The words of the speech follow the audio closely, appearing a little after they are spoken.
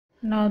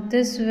Now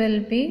this will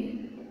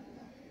be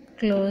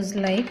closed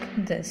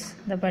like this.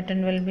 The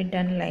button will be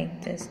done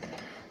like this.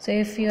 So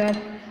if you are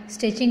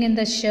stitching in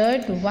the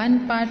shirt,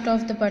 one part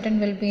of the button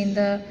will be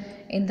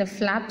in the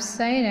flap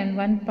side and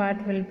one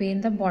part will be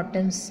in the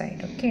bottom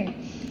side. Okay,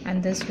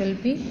 and this will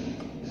be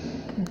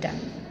done.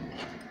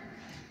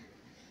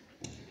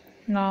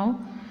 Now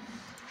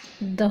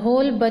the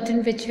whole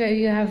button which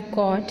you have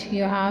got,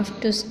 you have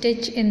to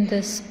stitch in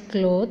this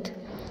cloth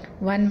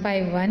one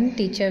by one.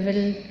 Teacher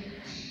will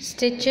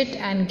stitch it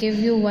and give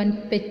you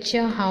one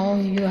picture how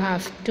you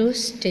have to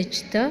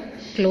stitch the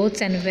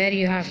clothes and where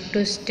you have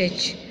to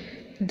stitch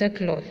the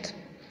cloth.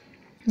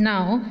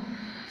 Now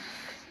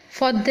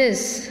for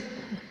this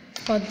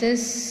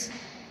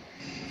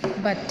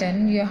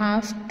button you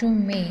have to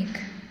make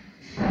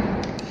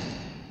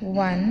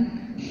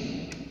one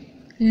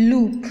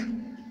loop.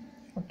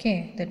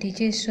 Okay, the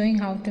teacher is showing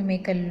how to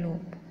make a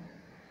loop.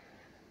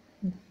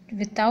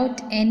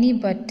 Without any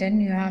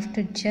button, you have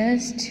to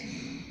just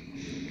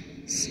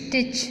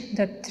stitch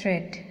the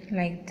thread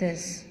like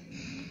this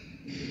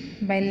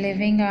by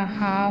leaving a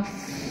half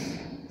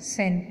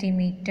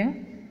centimeter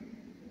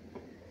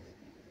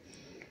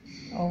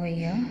over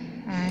here,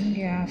 and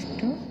you have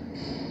to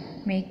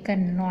make a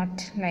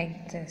knot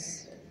like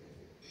this.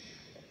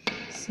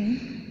 See,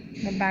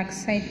 the back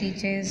side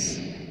teacher is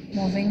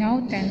moving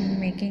out and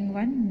making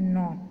one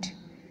knot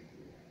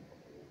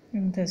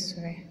in this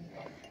way.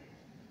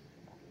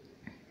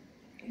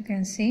 You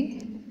can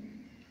see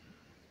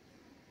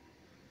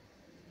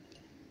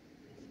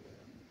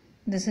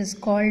this is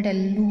called a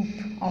loop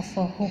of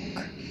a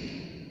hook,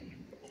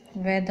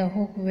 where the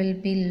hook will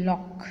be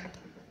locked.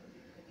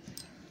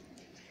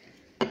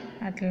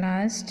 At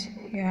last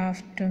you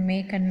have to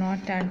make a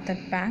knot at the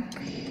back,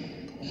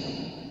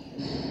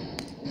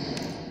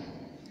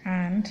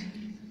 and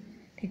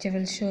teacher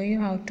will show you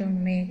how to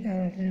make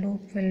a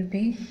loop will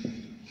be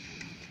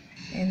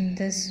in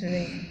this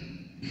way.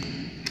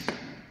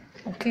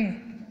 Okay,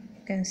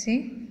 you can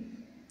see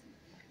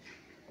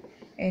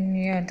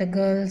in the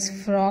girl's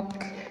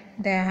frock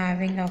they are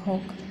having a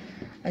hook.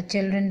 A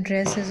children's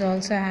dress is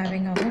also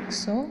having a hook.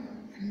 So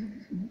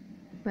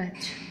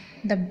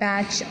the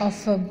batch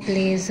of a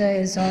blazer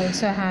is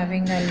also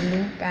having a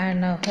loop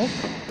and a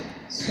hook.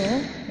 So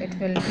it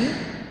will be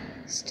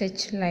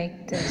stitched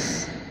like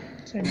this.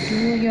 So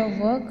do your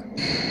work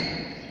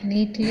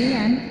neatly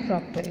and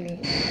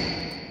properly.